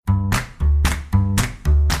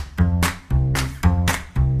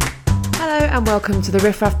and welcome to the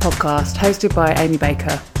Riff Raff podcast, hosted by Amy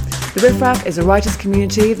Baker. The Riff Raff is a writers'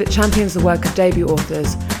 community that champions the work of debut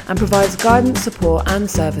authors and provides guidance, support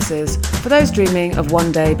and services for those dreaming of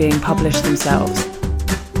one day being published themselves.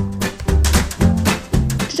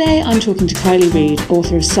 Today I'm talking to Kiley, Reid,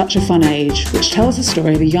 author of Such a Fun Age, which tells the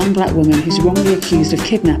story of a young black woman who's wrongly accused of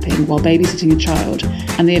kidnapping while babysitting a child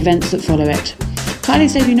and the events that follow it.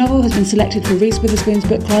 Kiley's debut novel has been selected for Reese Witherspoon's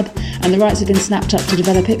book club, and the rights have been snapped up to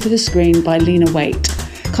develop it for the screen by Lena Waite.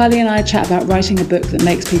 Kiley and I chat about writing a book that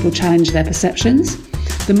makes people challenge their perceptions,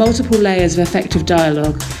 the multiple layers of effective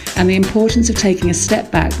dialogue, and the importance of taking a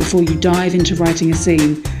step back before you dive into writing a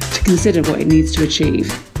scene to consider what it needs to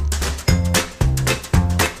achieve.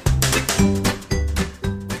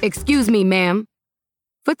 "Excuse me, ma'am."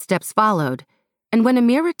 Footsteps followed, and when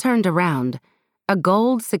Amira turned around, a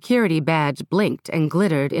gold security badge blinked and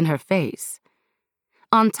glittered in her face.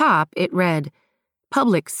 On top, it read,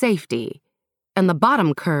 "Public Safety," and the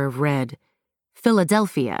bottom curve read,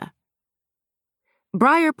 "Philadelphia."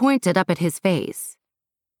 Briar pointed up at his face.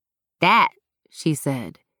 "That," she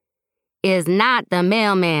said, "is not the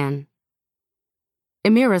mailman."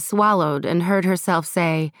 Amira swallowed and heard herself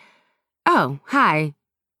say, "Oh, hi."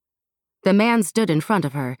 The man stood in front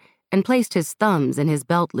of her and placed his thumbs in his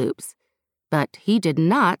belt loops, but he did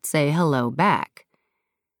not say hello back.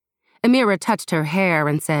 Amira touched her hair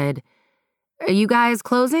and said, "Are you guys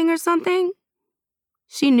closing or something?"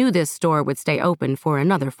 She knew this store would stay open for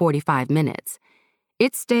another 45 minutes.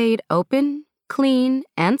 It stayed open, clean,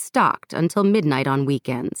 and stocked until midnight on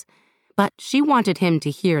weekends, but she wanted him to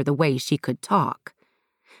hear the way she could talk.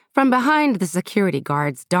 From behind the security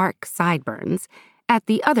guard's dark sideburns, at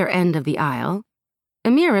the other end of the aisle,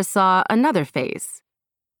 Amira saw another face.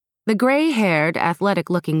 The gray-haired,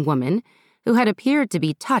 athletic-looking woman, who had appeared to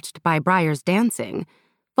be touched by Briar's dancing,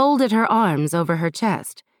 folded her arms over her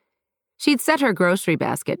chest. She'd set her grocery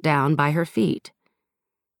basket down by her feet.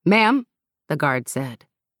 "Ma'am," the guard said.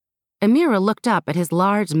 Amira looked up at his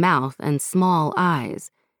large mouth and small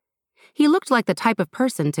eyes. He looked like the type of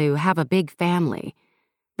person to have a big family,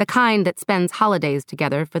 the kind that spends holidays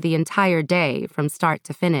together for the entire day from start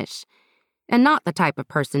to finish, and not the type of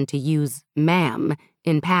person to use ma'am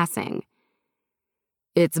in passing.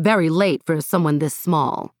 "It's very late for someone this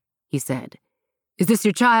small," he said. "Is this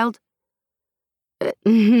your child?"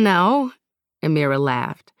 No," Amira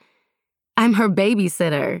laughed. "I'm her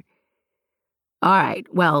babysitter." "All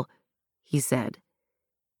right, well," he said.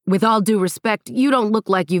 "With all due respect, you don't look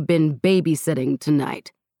like you've been babysitting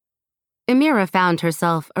tonight." Amira found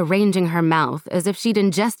herself arranging her mouth as if she'd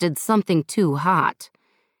ingested something too hot.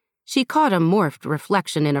 She caught a morphed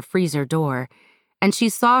reflection in a freezer door, and she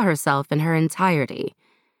saw herself in her entirety.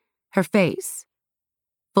 Her face,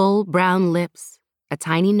 full brown lips, a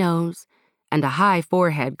tiny nose, and a high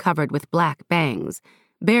forehead covered with black bangs,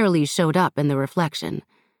 barely showed up in the reflection.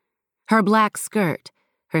 Her black skirt,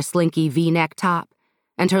 her slinky V-neck top,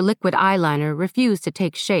 and her liquid eyeliner refused to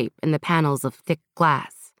take shape in the panels of thick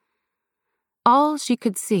glass. All she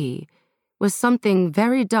could see was something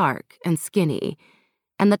very dark and skinny,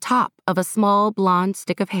 and the top of a small blonde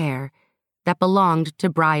stick of hair that belonged to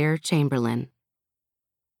Briar Chamberlain.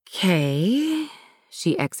 "'Kay,"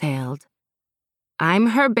 she exhaled. "I'm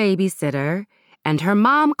her babysitter, and her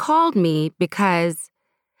mom called me because...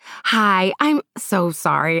 Hi, I'm so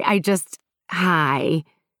sorry, hi."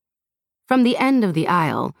 From the end of the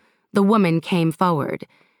aisle, the woman came forward,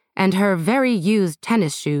 and her very used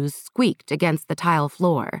tennis shoes squeaked against the tile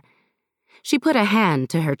floor. She put a hand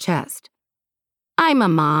to her chest. "I'm a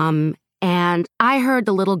mom, and I heard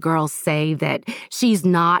the little girl say that she's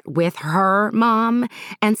not with her mom,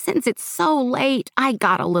 and since it's so late, I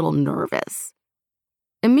got a little nervous."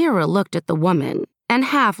 Amira looked at the woman and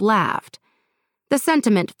half laughed. The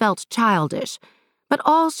sentiment felt childish, but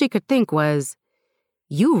all she could think was,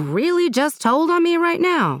 "You really just told on me right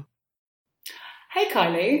now." Hey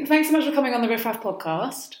Kiley, thanks so much for coming on the Riff Raff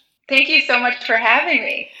podcast. Thank you so much for having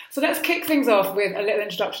me. So let's kick things off with a little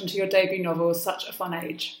introduction to your debut novel, Such a Fun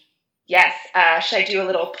Age. Yes, should I do a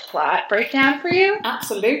little plot breakdown for you?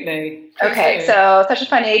 Absolutely. Okay, so Such a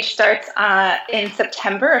Fun Age starts in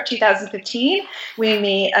September of 2015. We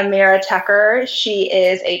meet Amira Tucker. She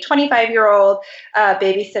is a 25-year-old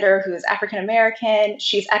babysitter who's African-American.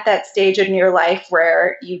 She's at that stage in your life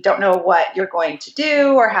where you don't know what you're going to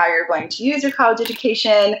do or how you're going to use your college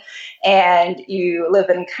education, and you live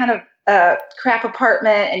in kind of a crap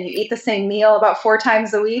apartment and you eat the same meal about 4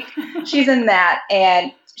 times a week. She's in that,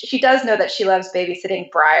 and she does know that she loves babysitting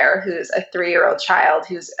Briar, who's a 3-year-old child,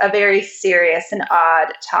 who's a very serious and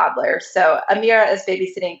odd toddler. So Amira is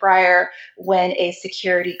babysitting Briar when a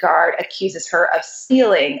security guard accuses her of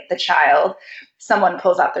stealing the child. Someone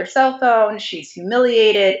pulls out their cell phone. She's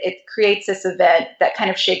humiliated. It creates this event that kind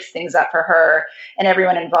of shakes things up for her and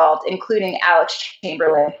everyone involved, including Alex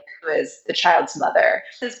Chamberlain, who is the child's mother.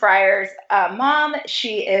 This is Briar's mom.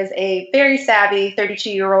 She is a very savvy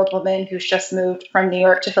 32-year-old woman who's just moved from New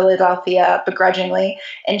York to Philadelphia begrudgingly,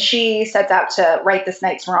 and she sets out to right this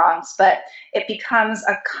night's wrongs. But it becomes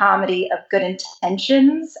a comedy of good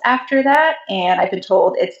intentions after that, and I've been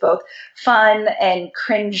told it's both fun and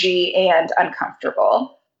cringy and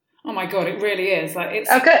uncomfortable. Oh my God, it really is. Like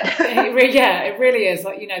it's good. it really is.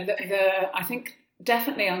 Like, you know, the I think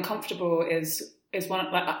definitely uncomfortable is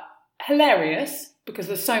one, like, hilarious, because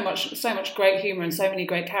there's so much great humor and so many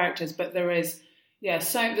great characters, but there's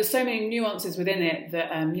so many nuances within it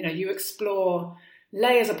that you know, you explore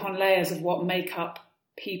layers upon layers of what make up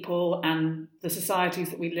people and the societies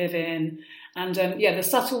that we live in, and the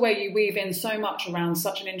subtle way you weave in so much around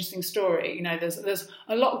such an interesting story. You know, there's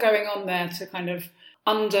a lot going on there to kind of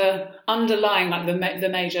underlying like the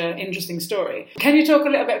major interesting story. Can you talk a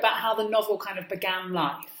little bit about how the novel kind of began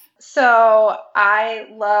life? So I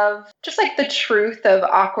love just like the truth of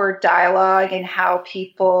awkward dialogue and how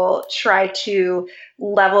people try to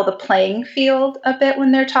level the playing field a bit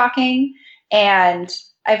when they're talking. And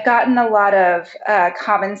I've gotten a lot of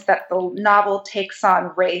comments that the novel takes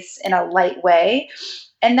on race in a light way.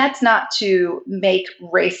 And that's not to make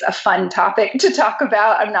race a fun topic to talk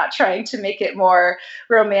about. I'm not trying to make it more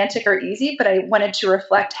romantic or easy, but I wanted to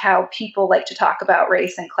reflect how people like to talk about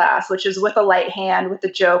race and class, which is with a light hand, with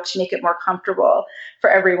the joke, to make it more comfortable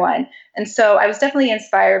for everyone. And so I was definitely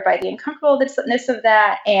inspired by the uncomfortableness of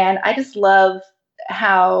that. And I just love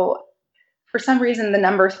how, for some reason, the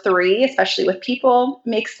number 3, especially with people,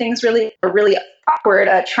 makes things really awkward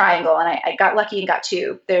triangle. And I got lucky and got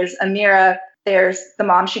 2. There's Amira, there's the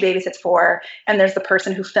mom she babysits for, and there's the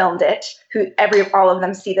person who filmed it, all of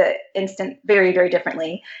them see the instant very, very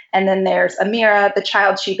differently. And then there's Amira, the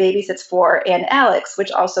child she babysits for, and Alex,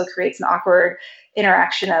 which also creates an awkward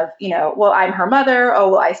interaction of, you know, well, I'm her mother. Oh,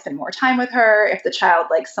 well, I spend more time with her. If the child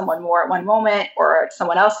likes someone more at one moment or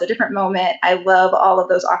someone else at a different moment, I love all of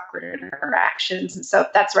those awkward interactions. And so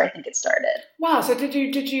that's where I think it started. Wow. So were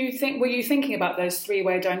you thinking about those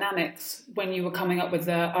 3-way dynamics when you were coming up with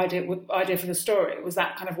the idea for the story? Was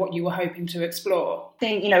that kind of what you were hoping to explore?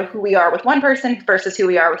 Think, you know, who we are with one person versus who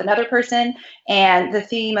we are with another person. And the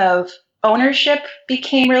theme of ownership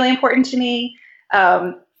became really important to me.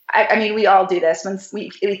 I mean, we all do this when we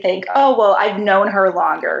think, oh, well, I've known her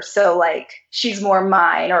longer, so like she's more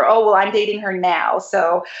mine, or, oh, well, I'm dating her now,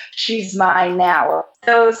 so she's mine now.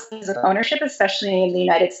 Those things of ownership, especially in the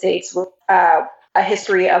United States, with a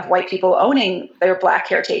history of white people owning their Black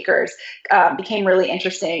caretakers, became really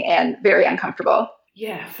interesting and very uncomfortable.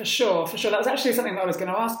 Yeah, for sure. That was actually something that I was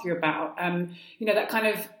going to ask you about. You know, that kind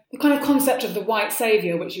of the kind of concept of the white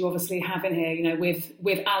savior, which you obviously have in here, you know,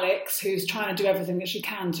 with Alex, who's trying to do everything that she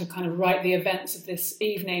can to kind of right the events of this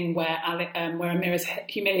evening where Amira's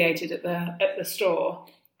humiliated at the store,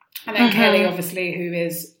 and then Kiley, obviously, who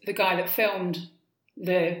is the guy that filmed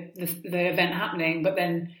the event happening, but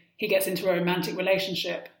then he gets into a romantic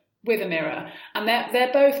relationship with Amira, and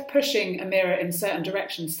they're both pushing Amira in certain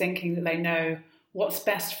directions, thinking that they know what's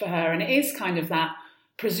best for her, and it is kind of that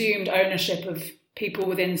presumed ownership of people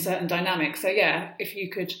within certain dynamics. So yeah, if you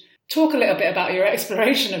could talk a little bit about your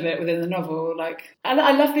exploration of it within the novel. Like,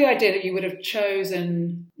 I love the idea that you would have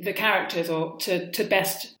chosen the characters or to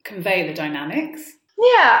best convey the dynamics.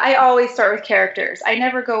 Yeah, I always start with characters. I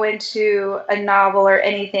never go into a novel or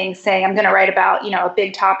anything saying I'm going to write about, you know, a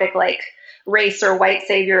big topic like race or white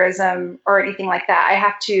saviorism or anything like that. I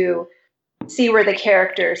have to see where the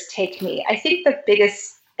characters take me. I think the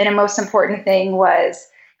biggest and most important thing was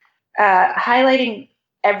highlighting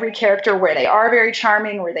every character where they are very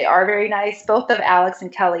charming, where they are very nice. Both of Alex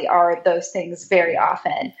and Kiley are those things very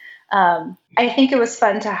often. I think it was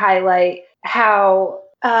fun to highlight how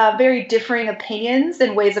very differing opinions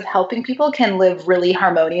and ways of helping people can live really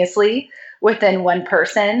harmoniously within one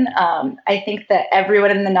person. I think that everyone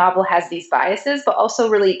in the novel has these biases, but also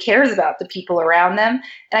really cares about the people around them.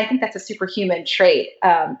 And I think that's a superhuman trait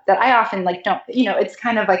that I often don't, it's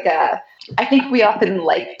kind of like I think we often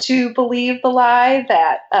like to believe the lie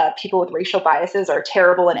that people with racial biases are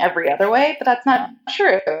terrible in every other way, but that's not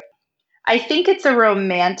true. I think it's a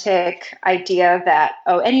romantic idea that,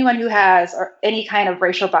 anyone who has or any kind of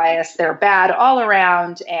racial bias, they're bad all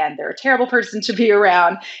around and they're a terrible person to be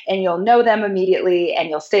around, and you'll know them immediately and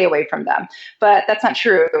you'll stay away from them. But that's not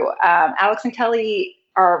true. Alex and Kelly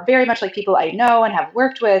are very much like people I know and have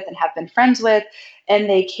worked with and have been friends with, and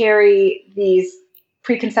they carry these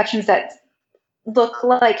preconceptions that look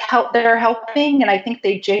like they're helping, and I think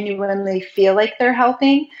they genuinely feel like they're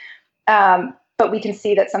helping. But we can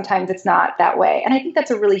see that sometimes it's not that way. And I think that's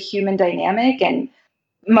a really human dynamic. And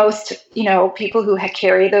most, people who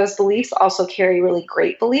carry those beliefs also carry really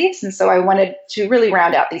great beliefs. And so I wanted to really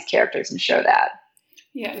round out these characters and show that.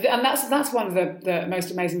 Yeah, and that's one of the most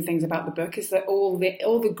amazing things about the book is that all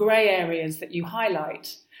the grey areas that you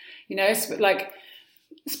highlight, like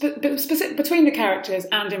between the characters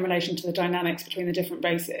and in relation to the dynamics between the different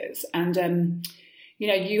races. And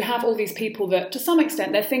you have all these people that, to some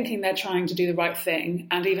extent, they're thinking they're trying to do the right thing.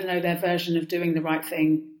 And even though their version of doing the right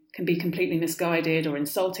thing can be completely misguided or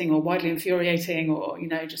insulting or widely infuriating or,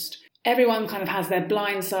 just everyone kind of has their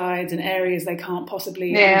blind sides and areas they can't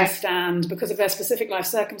possibly understand because of their specific life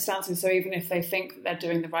circumstances. So even if they think that they're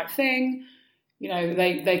doing the right thing,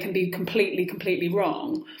 they can be completely, completely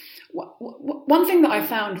wrong. One thing that I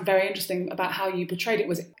found very interesting about how you portrayed it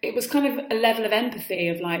was kind of a level of empathy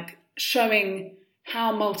of like showing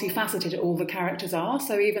how multifaceted all the characters are.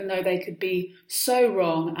 So even though they could be so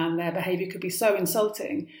wrong and their behaviour could be so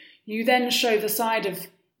insulting, you then show the side of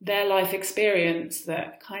their life experience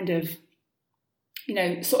that kind of,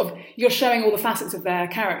 sort of you're showing all the facets of their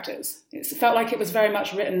characters. It felt like it was very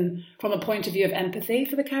much written from a point of view of empathy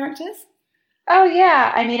for the characters. Oh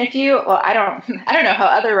yeah, I mean, I don't know how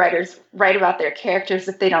other writers write about their characters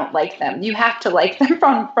if they don't like them. You have to like them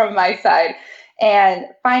from my side. And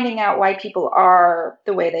finding out why people are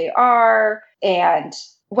the way they are and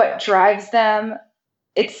what drives them,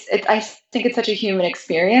 I think it's such a human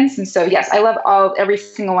experience. And so, yes, I love every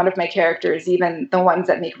single one of my characters, even the ones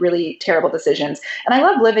that make really terrible decisions. And I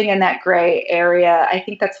love living in that gray area. I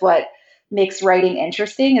think that's what makes writing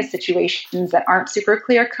interesting, is situations that aren't super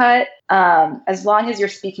clear cut. As long as you're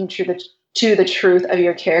speaking to the truth of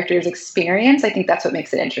your character's experience, I think that's what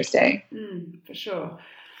makes it interesting. For sure.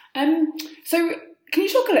 So can you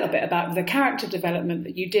talk a little bit about the character development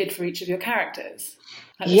that you did for each of your characters?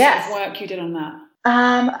 Yes. Sort of work you did on that.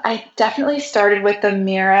 I definitely started with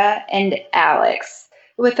Amira and Alex.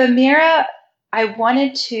 With Amira, I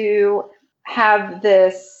wanted to have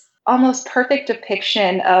this almost perfect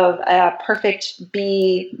depiction of a perfect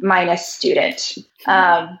B- student.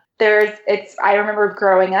 I remember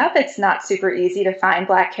growing up, it's not super easy to find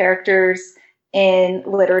Black characters in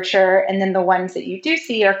literature, and then the ones that you do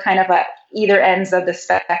see are kind of at either ends of the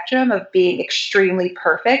spectrum of being extremely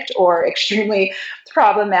perfect or extremely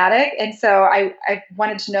problematic. And so I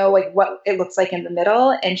wanted to know like what it looks like in the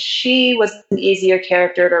middle, and she was an easier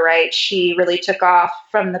character to write. She really took off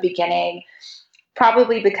from the beginning,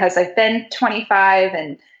 probably because I've been 25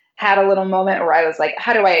 and had a little moment where I was like,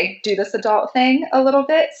 how do I do this adult thing a little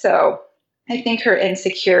bit? So I think her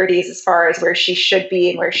insecurities as far as where she should be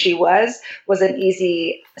and where she was an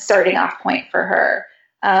easy starting off point for her.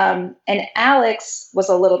 And Alex was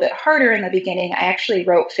a little bit harder in the beginning. I actually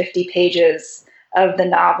wrote 50 pages of the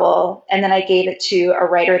novel, and then I gave it to a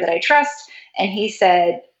writer that I trust, and he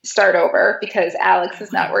said, start over because Alex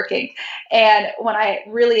is not working. And when I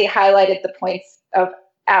really highlighted the points of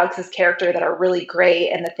Alex's character that are really great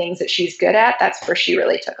and the things that she's good at, that's where she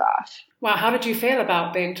really took off. Wow, how did you feel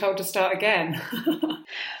about being told to start again?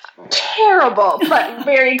 Terrible, but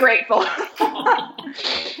very grateful.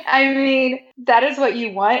 I mean, that is what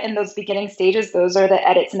you want in those beginning stages. Those are the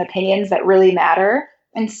edits and opinions that really matter.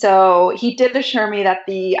 And so he did assure me that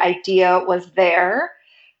the idea was there.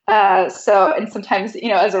 And sometimes,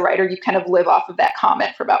 as a writer, you kind of live off of that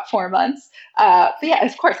comment for about 4 months. But yeah,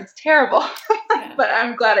 of course, it's terrible, but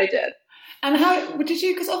I'm glad I did. And how did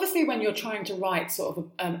you, because obviously when you're trying to write sort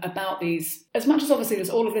of about these, as much as obviously there's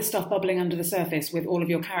all of this stuff bubbling under the surface with all of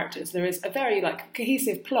your characters, there is a very like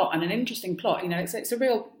cohesive plot and an interesting plot. It's a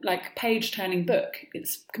real like page turning book.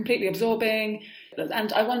 It's completely absorbing.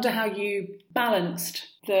 And I wonder how you balanced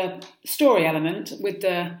the story element with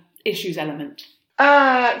the issues element.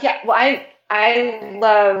 Well, I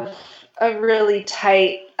love a really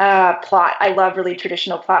tight plot. I love really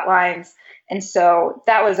traditional plot lines. And so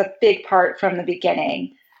that was a big part from the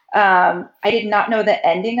beginning. I did not know the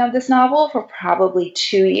ending of this novel for probably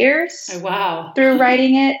 2 years. Oh, wow. Through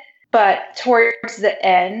writing it. But towards the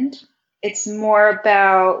end, it's more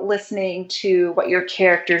about listening to what your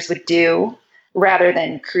characters would do rather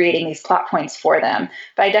than creating these plot points for them.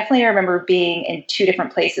 But I definitely remember being in two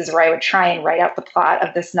different places where I would try and write out the plot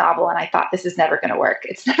of this novel, and I thought, this is never going to work.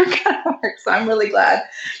 It's never going to work. So I'm really glad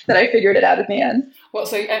that I figured it out at the end. Well,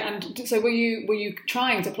 so were you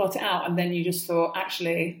trying to plot it out, and then you just thought,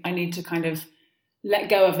 actually, I need to kind of let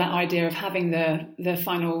go of that idea of having the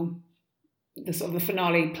final, the sort of the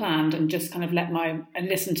finale planned, and just kind of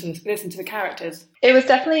listen to the characters? It was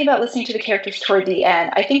definitely about listening to the characters toward the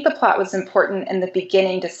end. I think the plot was important in the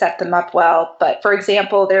beginning to set them up well. But for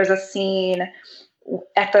example, there's a scene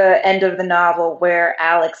at the end of the novel where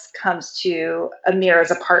Alex comes to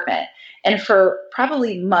Amira's apartment. And for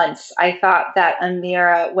probably months, I thought that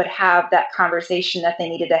Amira would have that conversation that they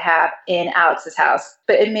needed to have in Alex's house.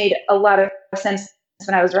 But it made a lot of sense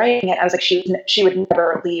when I was writing it. I was like, she would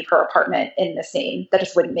never leave her apartment in the scene. That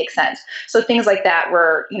just wouldn't make sense. So things like that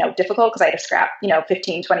were, difficult because I had to scrap,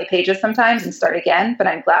 15, 20 pages sometimes and start again. But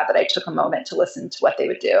I'm glad that I took a moment to listen to what they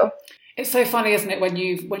would do. It's so funny, isn't it, when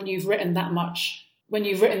you've written that much, when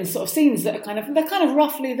you've written sort of scenes that are they're kind of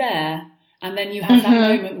roughly there. And then you have that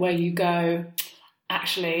moment where you go,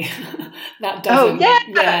 actually, that doesn't. Oh, yeah.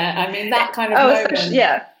 Yeah, I mean, that kind of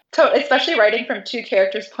moment. Especially writing from two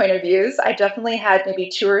characters' point of views. I definitely had maybe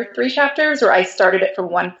 2 or 3 chapters where I started it from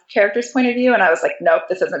one character's point of view, and I was like, nope,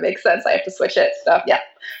 this doesn't make sense. I have to switch it. So, yeah,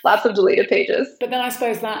 lots of deleted pages. But then I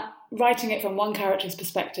suppose that writing it from one character's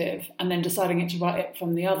perspective and then deciding to write it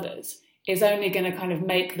from the others is only going to kind of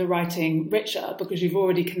make the writing richer because you've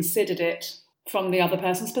already considered it from the other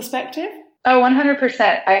person's perspective. Oh,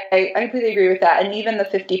 100%. I completely agree with that. And even the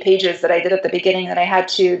 50 pages that I did at the beginning that I had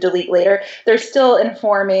to delete later, they're still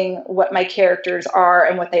informing what my characters are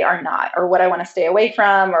and what they are not, or what I want to stay away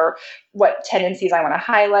from, or what tendencies I want to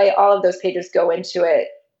highlight. All of those pages go into it,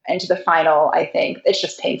 into the final. I think it's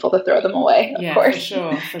just painful to throw them away, of course.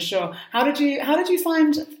 For sure. How did you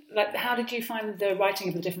find the writing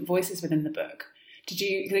of the different voices within the book?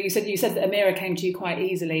 You said that Amira came to you quite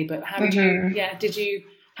easily, but how did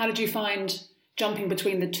how did you find jumping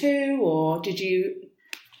between the two, or did you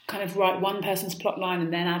kind of write one person's plot line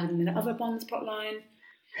and then add in the other one's plot line?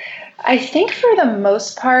 I think for the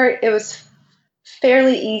most part, it was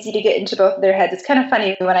fairly easy to get into both of their heads. It's kind of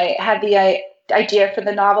funny, when I had the idea for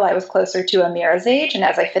the novel, I was closer to Amira's age, and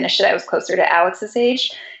as I finished it, I was closer to Alex's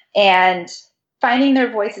age. And finding their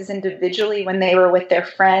voices individually when they were with their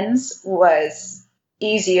friends was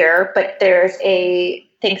easier, but there's a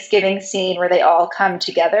Thanksgiving scene where they all come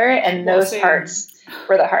together, and those parts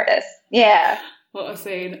were the hardest. Yeah. What a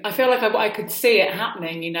scene. I feel like I could see it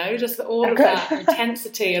happening, just all of that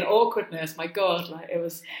intensity and awkwardness. My God, it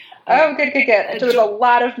was... Oh, good. There was a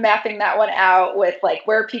lot of mapping that one out with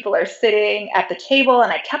where people are sitting at the table,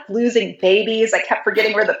 and I kept losing babies. I kept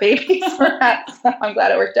forgetting where the babies were at, so I'm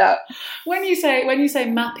glad it worked out. When you say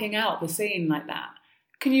mapping out the scene like that,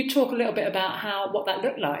 can you talk a little bit about what that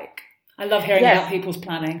looked like? I love hearing about people's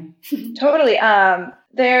planning. Totally.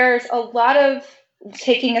 There's a lot of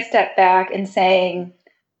taking a step back and saying,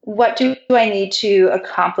 what do I need to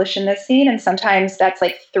accomplish in this scene? And sometimes that's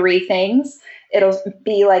 3 things. It'll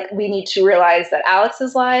be we need to realize that Alex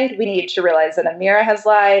has lied. We need to realize that Amira has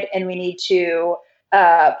lied. And we need to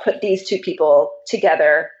put these 2 people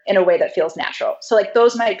together in a way that feels natural. So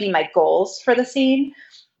those might be my goals for the scene.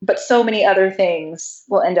 But so many other things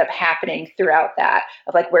will end up happening throughout that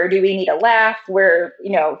of where do we need a laugh? Where,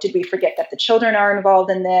 did we forget that the children are involved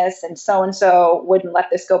in this? And so wouldn't let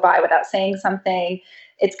this go by without saying something.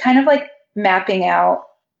 It's kind of mapping out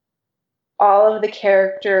all of the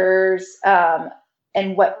characters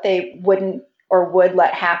and what they wouldn't or would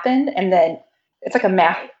let happen. And then it's a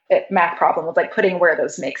math problem of putting where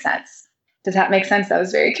those make sense. Does that make sense? That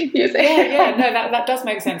was very confusing. Yeah. No, that does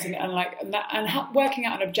make sense. And working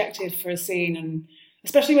out an objective for a scene, and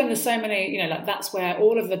especially when there's so many, that's where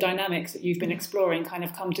all of the dynamics that you've been exploring kind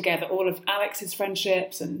of come together. All of Alex's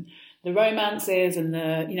friendships and the romances and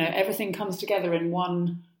everything comes together in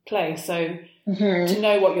one place. So to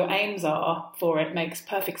know what your aims are for it makes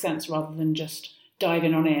perfect sense rather than just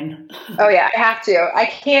diving on in. Oh yeah, I have to. I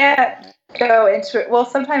can't go into it. Well,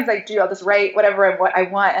 sometimes I do. I'll just write whatever I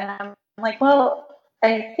want, and I'm well,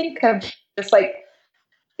 I think I'm just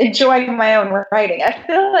enjoying my own writing. I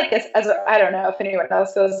feel I don't know if anyone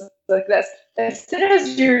else goes like this. As soon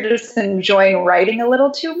as you're just enjoying writing a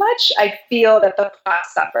little too much, I feel that the plot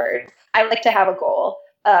suffers. I like to have a goal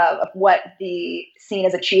of what the scene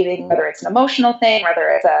is achieving, whether it's an emotional thing, whether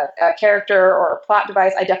it's a character or a plot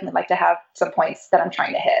device. I definitely like to have some points that I'm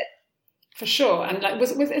trying to hit. For sure. And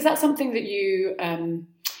is that something that you,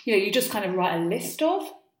 you just kind of write a list of?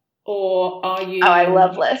 Or are you... Oh, I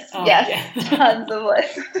love lists. Oh, yes, yeah. tons of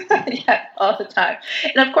lists. Yeah, all the time.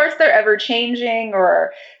 And of course, they're ever changing,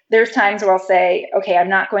 or there's times where I'll say, okay, I'm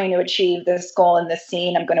not going to achieve this goal in this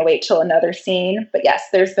scene. I'm going to wait till another scene. But yes,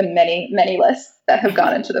 there's been many, many lists that have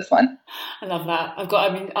gone into this one. I love that.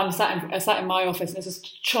 I'm sat in my office, and there's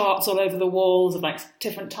just charts all over the walls of like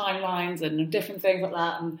different timelines and different things like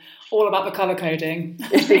that, and all about the color coding.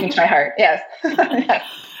 You're speaking to my heart. Yes. Yes.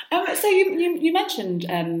 So you mentioned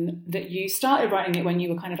that you started writing it when you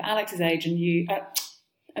were kind of Alex's age and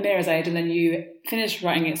Amira's age, and then you finished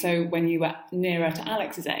writing it so when you were nearer to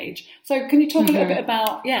Alex's age. So can you talk a little bit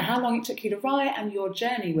about how long it took you to write and your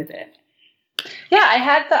journey with it? Yeah, I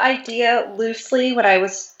had the idea loosely when I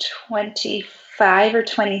was 25 or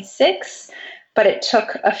 26, but it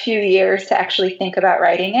took a few years to actually think about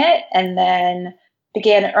writing it, and then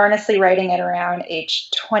began earnestly writing it around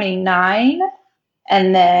age 29.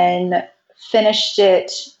 And then finished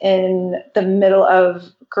it in the middle of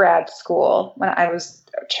grad school when I was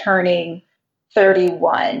turning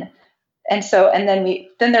 31. And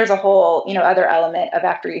then there's a whole, other element of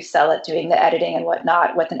after you sell it, doing the editing and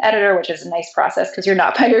whatnot with an editor, which is a nice process because you're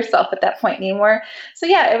not by yourself at that point anymore. So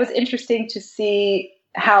yeah, it was interesting to see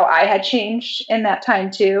how I had changed in that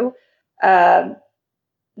time too.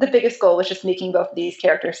 The biggest goal was just making both of these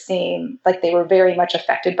characters seem like they were very much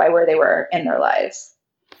affected by where they were in their lives.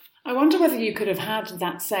 I wonder whether you could have had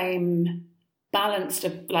that same balanced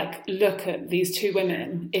look at these two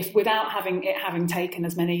women if without having taken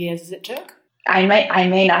as many years as it took. I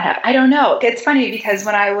may not have. I don't know. It's funny because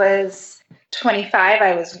when I was 25,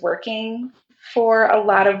 I was working for a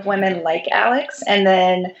lot of women like Alex. And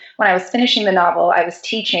then when I was finishing the novel, I was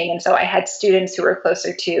teaching. And so I had students who were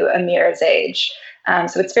closer to Amira's age.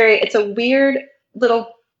 So it's a weird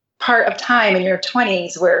little part of time in your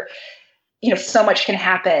 20s where, so much can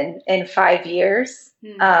happen in 5 years,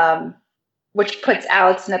 which puts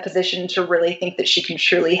Alex in a position to really think that she can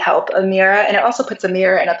truly help Amira. And it also puts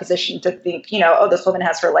Amira in a position to think, this woman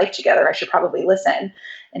has her life together. I should probably listen.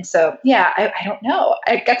 And so, yeah, I don't know.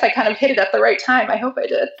 I guess I kind of hit it at the right time. I hope I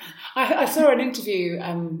did. I saw an interview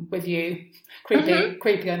with you,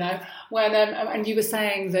 creepy, I know, when and you were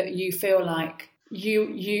saying that you feel like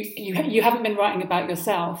you haven't been writing about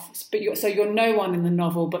yourself, but you're no one in the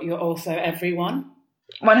novel, but you're also everyone.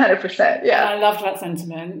 100%. Yeah. And I loved that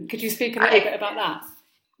sentiment. Could you speak a little bit about that?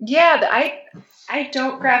 Yeah, I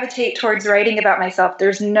don't gravitate towards writing about myself.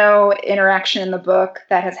 There's no interaction in the book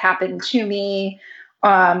that has happened to me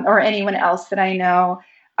or anyone else that I know.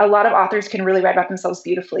 A lot of authors can really write about themselves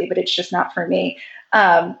beautifully, but it's just not for me.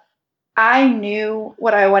 I knew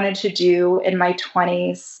what I wanted to do in my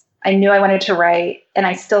 20s. I knew I wanted to write, and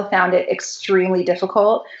I still found it extremely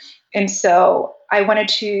difficult. And so I wanted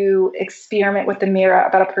to experiment with Amira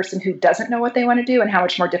about a person who doesn't know what they want to do and how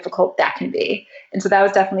much more difficult that can be. And so that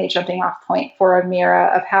was definitely a jumping off point for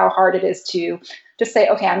Amira of how hard it is to just say,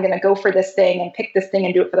 okay, I'm going to go for this thing and pick this thing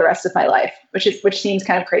and do it for the rest of my life, which seems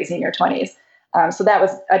kind of crazy in your 20s. So that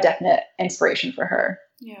was a definite inspiration for her.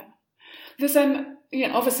 Yeah. There's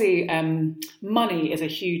obviously money is a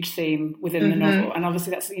huge theme within the novel, and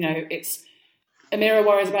obviously that's it's Amira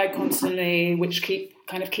worries about it constantly, which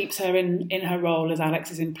keeps her in her role as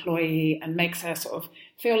Alex's employee and makes her sort of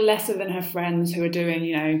feel lesser than her friends who are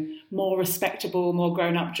doing more respectable, more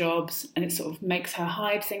grown-up jobs, and it sort of makes her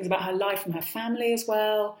hide things about her life from her family as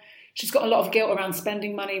well. She's got a lot of guilt around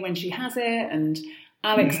spending money when she has it, and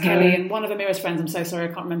Alex, Kelly, and one of Amira's friends, I'm so sorry I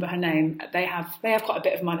can't remember her name, they have quite a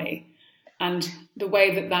bit of money. And the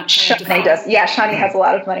way that Shani does. Yeah, Shani has a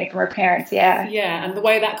lot of money from her parents. Yeah. Yeah, and the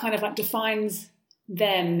way that kind of defines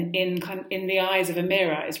them in the eyes of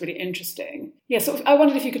Amira is really interesting. Yeah, I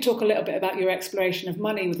wondered if you could talk a little bit about your exploration of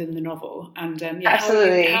money within the novel and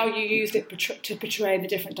absolutely how you used it to portray the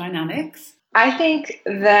different dynamics. I think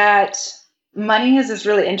that money is this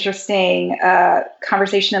really interesting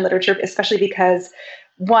conversation in literature, especially because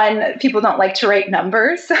one, people don't like to write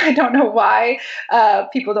numbers. I don't know why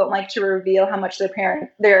people don't like to reveal how much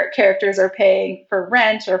their characters are paying for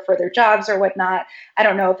rent or for their jobs or whatnot. I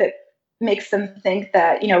don't know if it makes them think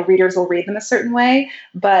that, readers will read them a certain way,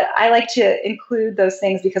 but I like to include those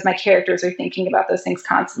things because my characters are thinking about those things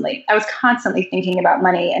constantly. I was constantly thinking about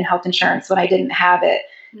money and health insurance when I didn't have it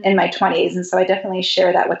in my 20s. And so I definitely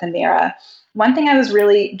share that with Amira. One thing I was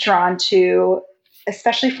really drawn to,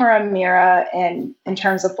 especially for Amira and in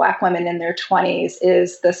terms of Black women in their 20s,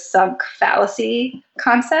 is the sunk fallacy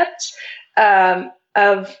concept of,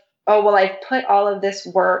 I've put all of this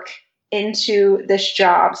work into this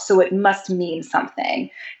job, so it must mean something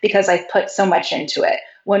because I've put so much into it,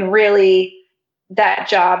 when really that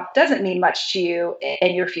job doesn't mean much to you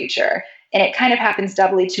in your future. And it kind of happens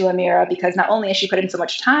doubly to Amira because not only has she put in so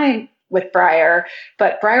much time with Briar,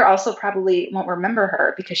 but Briar also probably won't remember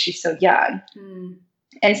her because she's so young.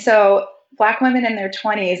 And so Black women in their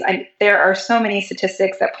 20s, there are so many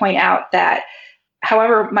statistics that point out that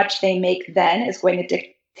however much they make then is going to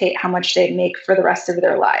dictate how much they make for the rest of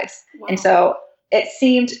their lives. Wow. And so it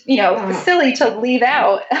seemed, silly to leave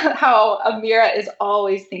out how Amira is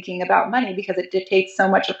always thinking about money because it dictates so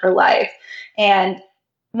much of her life. And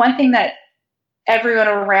one thing that everyone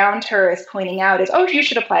around her is pointing out is, oh, you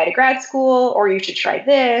should apply to grad school, or you should try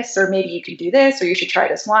this, or maybe you can do this, or you should try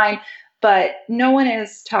this wine. But no one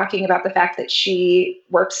is talking about the fact that she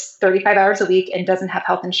works 35 hours a week and doesn't have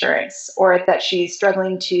health insurance, or that she's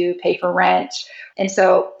struggling to pay for rent. And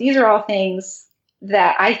so these are all things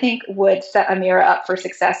that I think would set Amira up for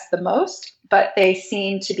success the most, but they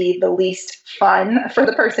seem to be the least fun for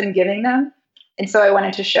the person giving them. And so I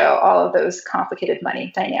wanted to show all of those complicated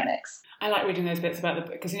money dynamics. I like reading those bits about the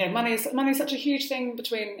book because, money is such a huge thing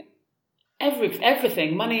between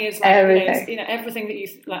everything. Money is like, everything. Everything that you,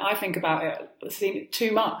 like, I think about it seems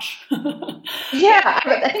too much. Yeah,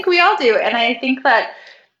 I think we all do. And I think that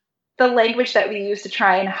the language that we use to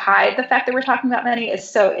try and hide the fact that we're talking about money is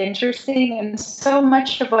so interesting, and so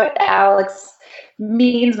much of what Alex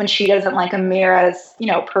means when she doesn't like Amira's,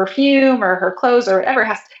 perfume or her clothes or whatever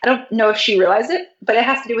I don't know if she realizes it, but it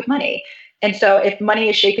has to do with money. And so if money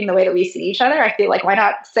is shaping the way that we see each other, I feel like why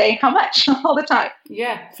not say how much all the time?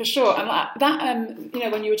 Yeah, for sure. And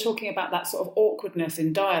that, when you were talking about that sort of awkwardness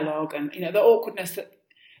in dialogue and, the awkwardness that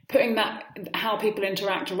putting that, how people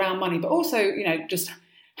interact around money, but also, just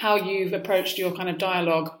how you've approached your kind of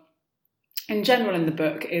dialogue in general in the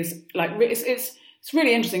book is like, it's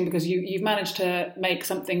really interesting because you've managed to make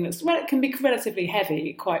something that's can be relatively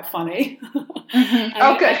heavy quite funny. Mm-hmm.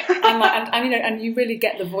 And you really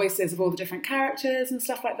get the voices of all the different characters and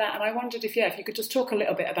stuff like that. And I wondered if you could just talk a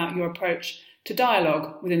little bit about your approach to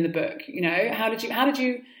dialogue within the book. How did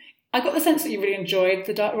you? I got the sense that you really enjoyed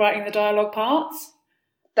writing the dialogue parts.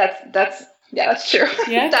 That's true.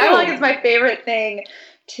 Yeah, dialogue is my favorite thing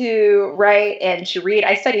to write and to read.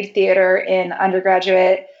 I studied theater in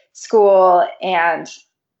undergraduate school, and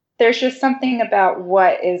there's just something about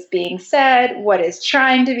what is being said, what is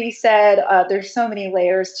trying to be said. There's so many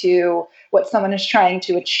layers to what someone is trying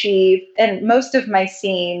to achieve, and most of my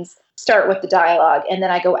scenes start with the dialogue, and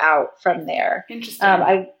then I go out from there. Interesting.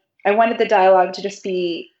 I wanted the dialogue to just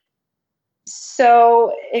be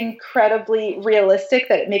so incredibly realistic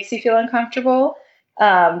that it makes you feel uncomfortable,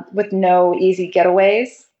 with no easy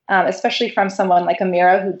getaways, especially from someone like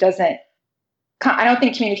Amira who doesn't. I don't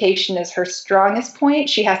think communication is her strongest point.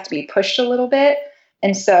 She has to be pushed a little bit.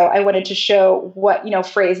 And so I wanted to show what,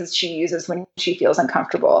 phrases she uses when she feels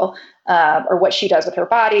uncomfortable, or what she does with her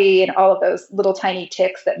body and all of those little tiny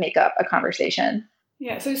tics that make up a conversation.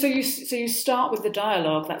 Yeah. So you start with the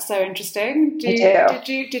dialogue. That's so interesting. Did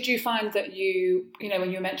you find that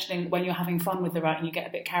when you're mentioning when you're having fun with the writing, you get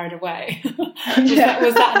a bit carried away?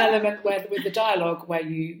 Was that an element with the dialogue where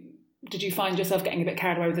did you find yourself getting a bit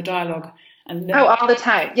carried away with the dialogue? All the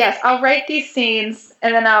time. Yes. I'll write these scenes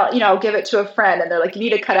and then I'll give it to a friend and they're like, you need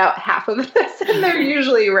to cut out half of this. And they're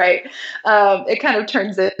usually right. It kind of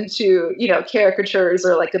turns into, caricatures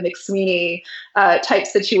or like a McSweeney type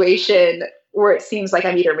situation where it seems like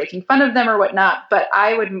I'm either making fun of them or whatnot. But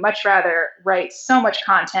I would much rather write so much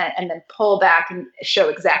content and then pull back and show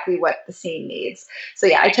exactly what the scene needs. So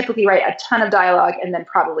yeah, I typically write a ton of dialogue and then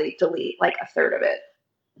probably delete like a third of it.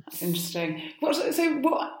 That's interesting.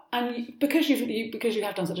 And because you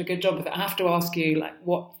have done such a good job with it, I have to ask you, like,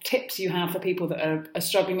 what tips you have for people that are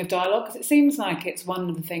struggling with dialogue? Because it seems like it's one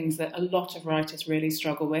of the things that a lot of writers really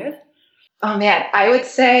struggle with. Oh man, I would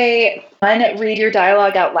say read your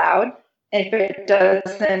dialogue out loud. And if it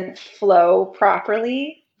doesn't flow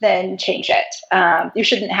properly, then change it. You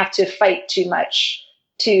shouldn't have to fight too much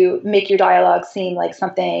to make your dialogue seem like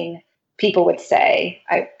something people would say,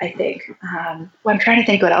 I think. I'm trying to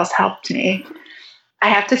think what else helped me. I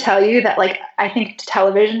have to tell you that, I think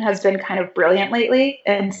television has been kind of brilliant lately.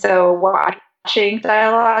 And so watching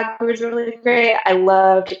dialogue was really great. I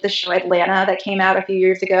loved the show Atlanta that came out a few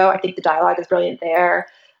years ago. I think the dialogue is brilliant there.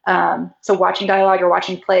 So watching dialogue or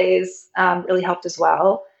watching plays really helped as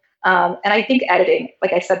well. And I think editing,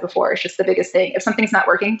 like I said before, is just the biggest thing. If something's not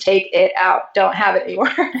working, take it out. Don't have it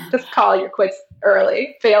anymore. Just call your quits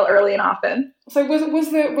early. Fail early and often. So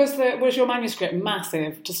was your manuscript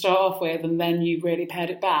massive to start off with, and then you really pared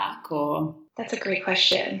it back, or? That's a great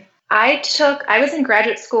question. I was in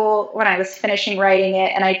graduate school when I was finishing writing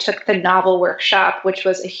it, and I took the novel workshop, which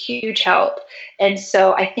was a huge help. And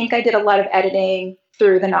so I think I did a lot of editing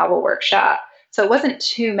through the novel workshop. So it wasn't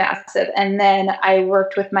too massive. And then I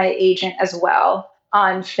worked with my agent as well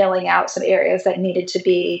on filling out some areas that needed to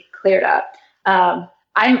be cleared up.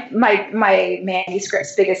 I'm my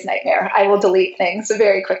manuscript's biggest nightmare. I will delete things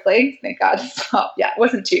very quickly. Thank God. So yeah, it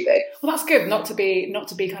wasn't too big. Well, that's good not to be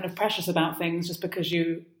kind of precious about things just because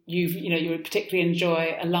you would particularly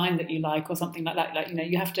enjoy a line that you like or something like that. Like,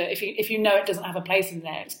 you have to, if you know it doesn't have a place in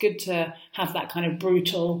there, it's good to have that kind of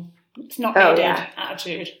brutal, it's not needed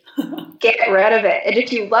attitude. Get rid of it. And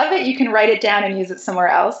if you love it, you can write it down and use it somewhere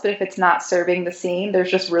else. But if it's not serving the scene,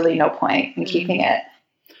 there's just really no point in keeping it.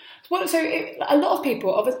 Well, so a lot of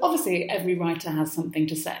people, obviously every writer has something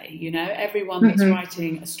to say, everyone that's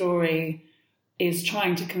writing a story is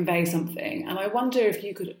trying to convey something. And I wonder if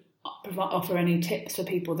you could offer any tips for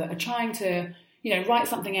people that are trying to, write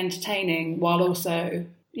something entertaining while also,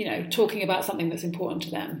 talking about something that's important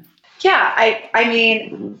to them. Yeah, I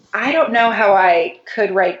mean, I don't know how I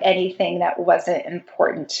could write anything that wasn't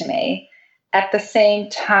important to me. At the same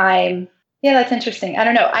time, yeah, that's interesting. I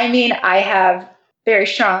don't know. I mean, I have very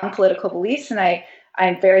strong political beliefs and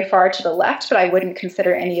I'm very far to the left, but I wouldn't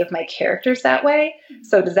consider any of my characters that way.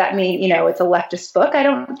 So does that mean, it's a leftist book? I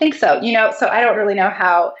don't think so. So I don't really know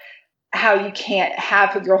how you can't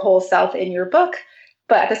have your whole self in your book,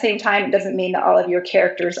 but at the same time, it doesn't mean that all of your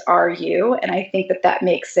characters are you. And I think that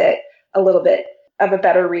makes it a little bit of a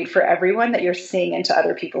better read for everyone, that you're seeing into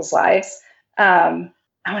other people's lives. I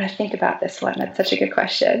want to think about this one. That's such a good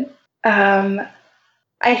question.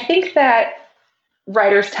 I think that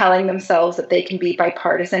writers telling themselves that they can be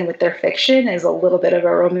bipartisan with their fiction is a little bit of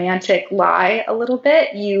a romantic lie, a little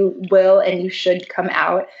bit. You will and you should come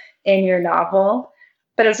out in your novel.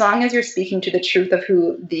 But as long as you're speaking to the truth of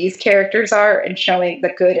who these characters are and showing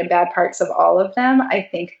the good and bad parts of all of them, I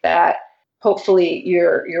think that hopefully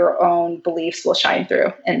your own beliefs will shine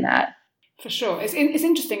through in that. For sure. It's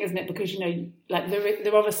interesting, isn't it? Because, like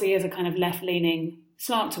there obviously is a kind of left-leaning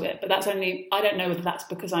slant to it, but I don't know whether that's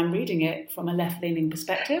because I'm reading it from a left-leaning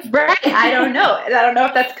perspective. Right. I don't know. I don't know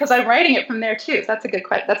if that's because I'm writing it from there too. So that's a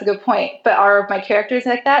good point. But are my characters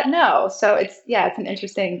like that? No. So it's an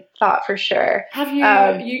interesting thought for sure. Have you,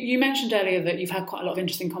 you mentioned earlier that you've had quite a lot of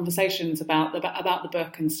interesting conversations about the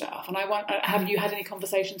book and stuff. And have you had any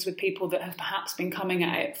conversations with people that have perhaps been coming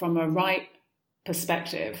at it from a right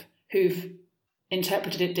perspective who've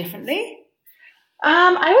interpreted it differently?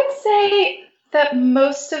 I would say that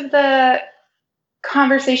most of the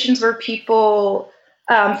conversations where people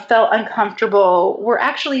felt uncomfortable were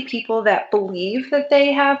actually people that believe that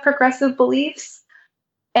they have progressive beliefs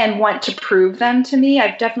and want to prove them to me.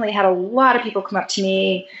 I've definitely had a lot of people come up to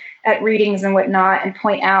me at readings and whatnot and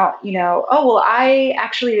point out, oh, well, I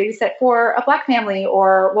actually babysit for a Black family,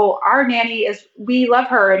 or, well, our nanny we love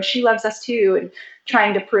her and she loves us too, and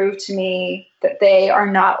trying to prove to me that they are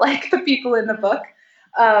not like the people in the book.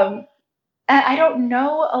 And I don't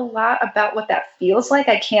know a lot about what that feels like.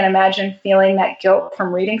 I can't imagine feeling that guilt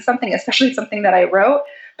from reading something, especially something that I wrote.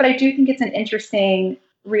 But I do think it's an interesting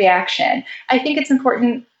reaction. I think it's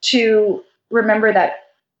important to remember that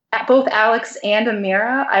both Alex and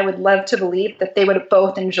Amira, I would love to believe that they would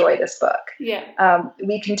both enjoy this book. Yeah.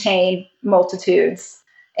 We contain multitudes.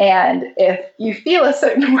 And if you feel a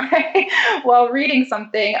certain way while reading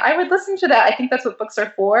something, I would listen to that. I think that's what books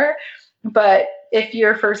are for. But if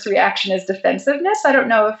your first reaction is defensiveness, I don't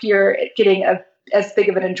know if you're getting as big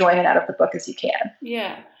of an enjoyment out of the book as you can.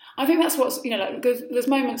 Yeah. I think that's what's, there's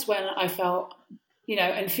moments when I felt,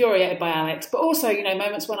 infuriated by Alex, but also,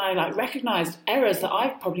 moments when I recognized errors that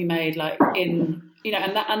I've probably made, and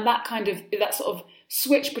that kind of, that sort of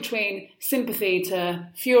switch between sympathy to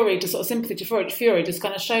fury to sort of sympathy to fury just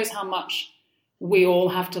kind of shows how much we all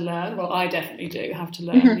have to learn. Well, I definitely do have to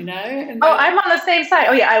learn, And I'm on the same side.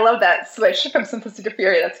 Oh yeah, I love that switch from sympathy to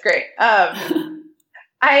fury. That's great.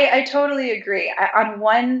 I totally agree.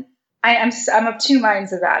 I'm of two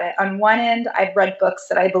minds about it. On one end, I've read books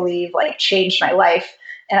that I believe changed my life,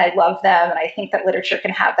 and I love them, and I think that literature can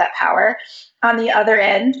have that power. On the other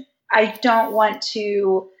end, I don't want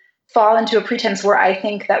to fall into a pretense where I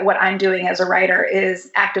think that what I'm doing as a writer is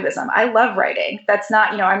activism. I love writing. That's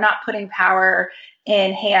not, I'm not putting power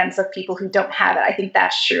in hands of people who don't have it. I think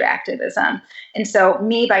that's true activism. And so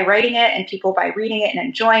me, by writing it and people by reading it and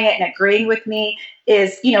enjoying it and agreeing with me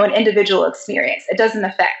is, an individual experience. It doesn't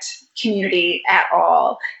affect community at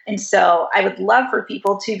all. And so I would love for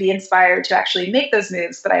people to be inspired to actually make those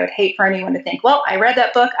moves, but I would hate for anyone to think, well, I read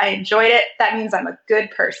that book, I enjoyed it, that means I'm a good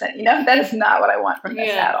person. That is not what I want from this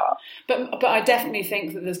at all. But I definitely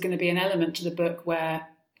think that there's going to be an element to the book where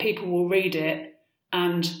people will read it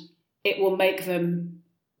and it will make them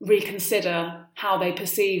reconsider how they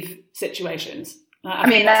perceive situations. I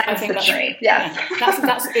mean, that's the dream. Yes.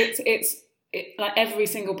 Yeah, it's like every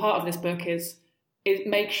single part of this book it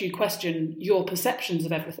makes you question your perceptions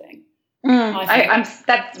of everything. I'm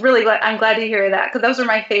glad to hear that, because those are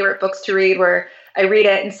my favorite books to read, where I read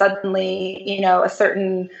it and suddenly, a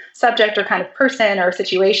certain subject or kind of person or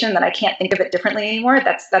situation that I can't think of it differently anymore.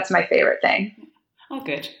 That's my favorite thing. Oh,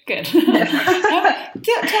 good. Tell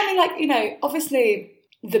me, obviously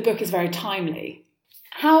the book is very timely.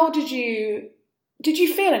 How did you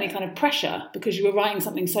feel any kind of pressure because you were writing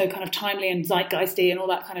something so kind of timely and zeitgeisty and all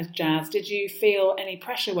that kind of jazz? Did you feel any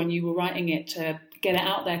pressure when you were writing it to get it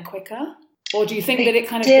out there quicker? Or do you think that it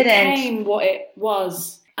kind of became what it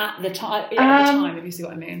was at the time, if you see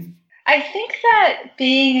what I mean? I think that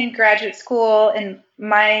being in graduate school, and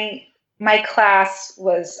my class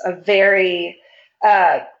was a very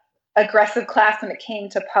aggressive class when it came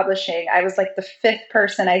to publishing. I was like the fifth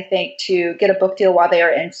person, I think, to get a book deal while they were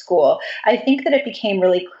in school. I think that it became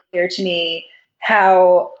really clear to me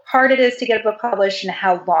how hard it is to get a book published and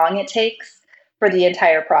how long it takes for the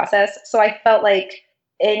entire process. So I felt like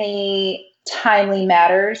any timely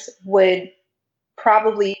matters would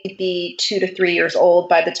probably be 2 to 3 years old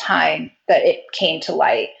by the time that it came to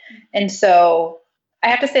light. And so I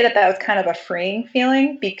have to say that was kind of a freeing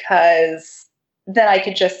feeling, because then I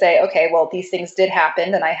could just say, okay, well, these things did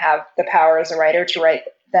happen, and I have the power as a writer to write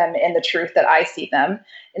them in the truth that I see them.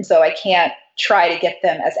 And so I can't try to get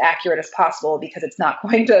them as accurate as possible, because it's not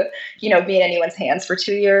going to, be in anyone's hands for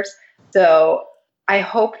 2 years. So I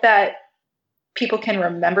hope that people can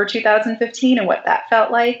remember 2015 and what that felt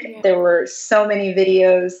like. Yeah. There were so many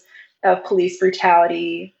videos of police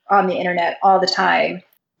brutality on the internet all the time.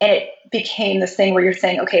 And it became this thing where you're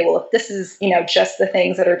saying, okay, well, if this is, just the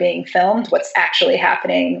things that are being filmed, what's actually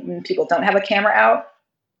happening when people don't have a camera out?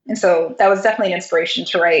 And so that was definitely an inspiration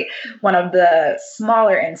to write one of the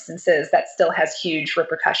smaller instances that still has huge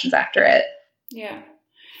repercussions after it. Yeah.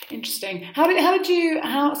 Interesting. So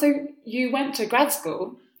you went to grad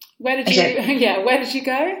school. Where did you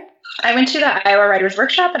go? I went to the Iowa Writers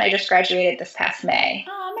Workshop, and I just graduated this past May.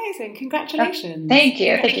 Oh, amazing. Congratulations. Thank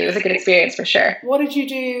you. It was a good experience for sure. What did you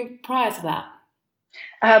do prior to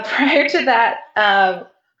that? Prior to that,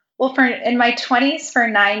 in my 20s, for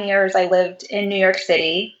 9 years, I lived in New York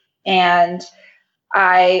City, and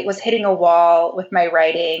I was hitting a wall with my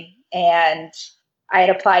writing, and I had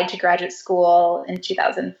applied to graduate school in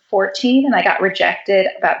 2014, and I got rejected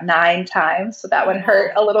about 9 times. So that one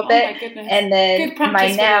hurt a little bit. My goodness. And then good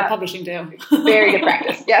practice for a publishing deal. Very good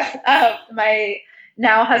practice. Yes. My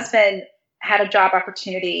now husband had a job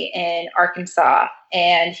opportunity in Arkansas,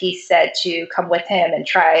 and he said to come with him and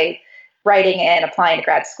try writing and applying to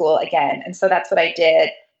grad school again. And so that's what I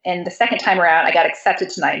did. And the second time around, I got accepted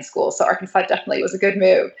to night school. So Arkansas definitely was a good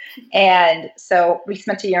move. And so we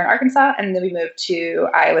spent a year in Arkansas, and then we moved to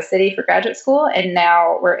Iowa City for graduate school. And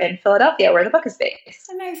now we're in Philadelphia, where the book is based.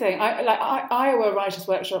 Amazing. Iowa Writers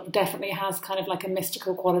Workshop definitely has kind of like a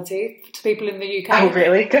mystical quality to people in the UK. Oh,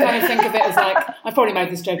 really? Good. I kind of think of it as like, I've probably made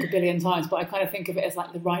this joke a billion times, but I kind of think of it as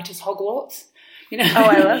like the writer's Hogwarts. Oh,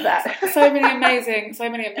 I love that. so many amazing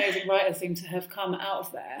writers seem to have come out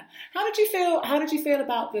of there. How did you feel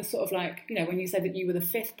about the sort of like, when you said that you were the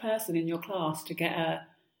fifth person in your class to get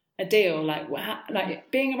a deal,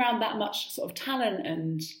 like being around that much sort of talent,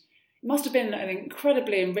 and it must have been an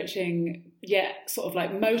incredibly enriching yet sort of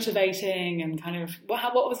like motivating, and kind of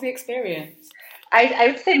what was the experience? I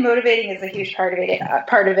would say motivating is a huge part of it.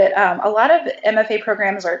 A lot of MFA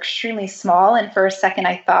programs are extremely small, and for a second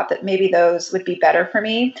I thought that maybe those would be better for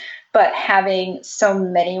me. But having so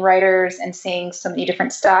many writers and seeing so many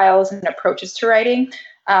different styles and approaches to writing,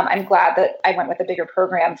 I'm glad that I went with a bigger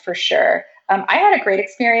program for sure. I had a great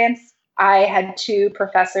experience. I had 2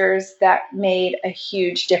 professors that made a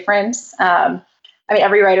huge difference.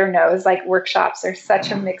 Every writer knows like workshops are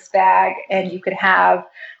such a mixed bag, and you could have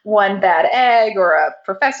one bad egg or a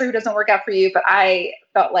professor who doesn't work out for you. But I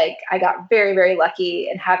felt like I got very, very lucky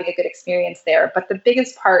in having a good experience there. But the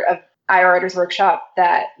biggest part of Iowa Writers Workshop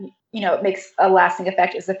that, makes a lasting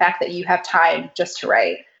effect is the fact that you have time just to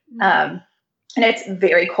write. Mm-hmm. And it's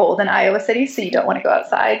very cold in Iowa City, so you don't want to go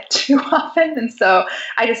outside too often. And so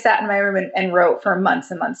I just sat in my room and wrote for months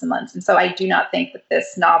and months and months. And so I do not think that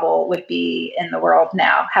this novel would be in the world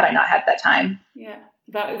now had I not had that time. Yeah,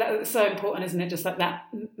 that's so important, isn't it? Just like that,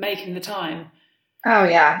 making the time. Oh,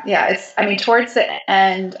 yeah. Yeah. Towards the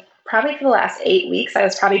end, probably for the last 8 weeks, I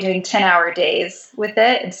was probably doing 10-hour days with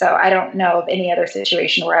it. And so I don't know of any other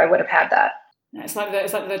situation where I would have had that. It's like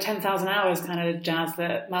the 10,000 hours kind of jazz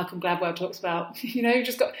that Malcolm Gladwell talks about.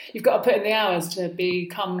 You've got to put in the hours to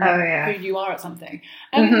become who you are at something.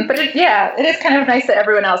 But it is kind of nice that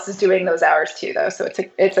everyone else is doing those hours too, though. So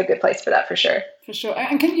it's a good place for that, for sure. For sure.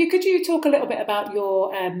 And could you talk a little bit about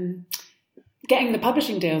your getting the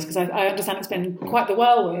publishing deals? Because I understand it's been quite the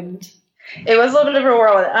whirlwind. It was a little bit of a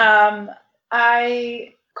whirlwind.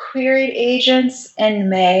 I queried agents in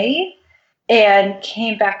May and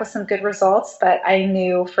came back with some good results, but I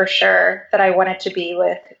knew for sure that I wanted to be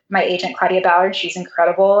with my agent, Claudia Ballard. She's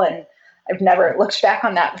incredible, and I've never looked back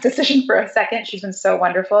on that decision for a second. She's been so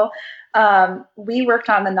wonderful. We worked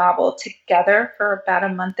on the novel together for about a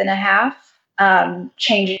month and a half,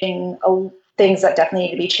 changing things that definitely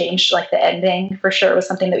need to be changed, like the ending for sure was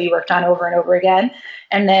something that we worked on over and over again.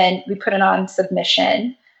 And then we put it on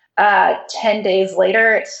submission. 10 days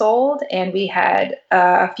later, it sold, and we had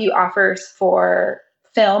a few offers for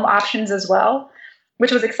film options as well,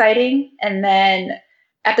 which was exciting. And then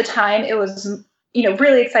at the time, it was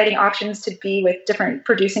really exciting options to be with different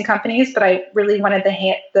producing companies, but I really wanted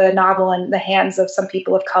the novel in the hands of some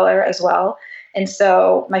people of color as well. And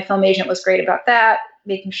so my film agent was great about that,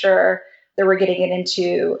 making sure that we're getting it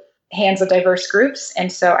into hands of diverse groups.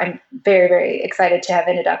 And so I'm very, very excited to have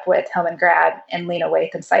ended up with Hillman Grad and Lena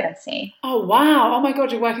Waithe and Sight Unseen. Oh, wow. Oh, my God,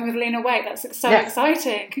 you're working with Lena Waithe. That's so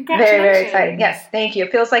exciting. Congratulations. Very, very exciting. Yes, thank you.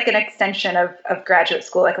 It feels like an extension of graduate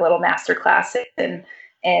school, like a little master class in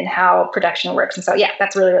how production works. And so,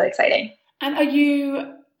 that's really, really exciting. And are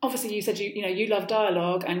you... Obviously, you said you love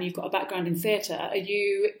dialogue and you've got a background in theatre. Are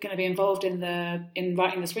you going to be involved in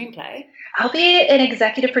writing the screenplay? I'll be an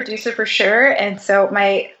executive producer for sure, and so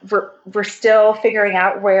we're still figuring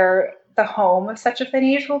out where the home of Such a Fine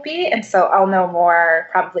Age will be, and so I'll know more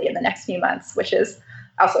probably in the next few months, which is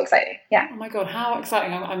also exciting. Yeah. Oh my God, how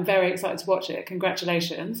exciting! I'm very excited to watch it.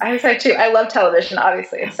 Congratulations. I'm excited too. I love television,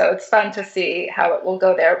 obviously, and so it's fun to see how it will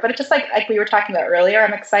go there. But it's just like we were talking about earlier,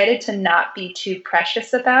 I'm excited to not be too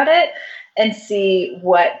precious about it and see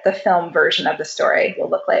what the film version of the story will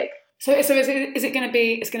look like. So is it going to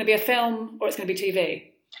be? It's going to be a film or it's going to be TV?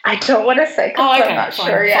 I don't want to say. Oh, okay. I'm not fine,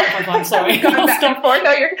 sure yet. Fine, sorry. We've gone back and forth.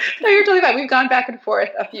 No, you're totally fine. We've gone back and forth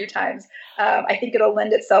a few times. I think it'll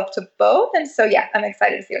lend itself to both. And so, I'm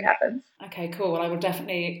excited to see what happens. Okay, cool. Well, I will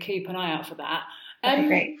definitely keep an eye out for that. Okay,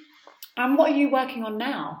 great. And what are you working on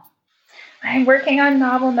now? I'm working on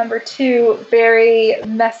novel number 2 very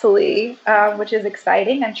messily, which is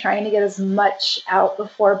exciting. I'm trying to get as much out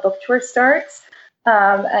before book tour starts.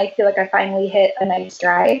 I feel like I finally hit a nice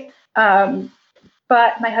stride.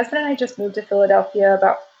 But my husband and I just moved to Philadelphia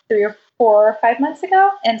about 3 or 4 or 5 months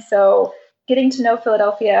ago. And so getting to know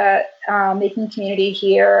Philadelphia, making community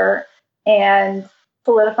here, and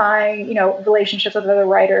solidifying, relationships with other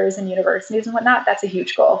writers and universities and whatnot, that's a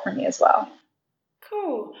huge goal for me as well.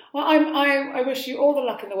 Cool. Well, I wish you all the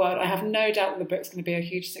luck in the world. I have no doubt that the book's going to be a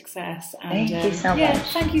huge success. And, thank you so much. Yeah,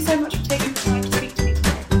 thank you so much for taking the time to speak to me today.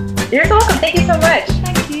 You're so welcome. Thank you so much.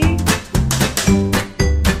 Thank you.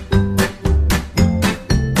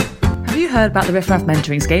 Have you heard about the Riff Raff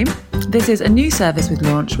mentoring scheme? This is a new service we've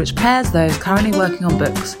launched which pairs those currently working on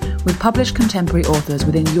books with published contemporary authors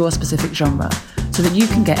within your specific genre so that you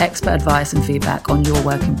can get expert advice and feedback on your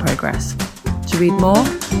work in progress. To read more,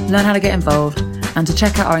 learn how to get involved, and to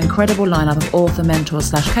check out our incredible lineup of author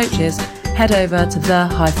mentors / coaches, head over to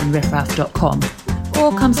the-riffraff.com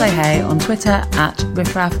or come say hey on Twitter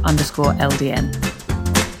 @riffraff_LDN.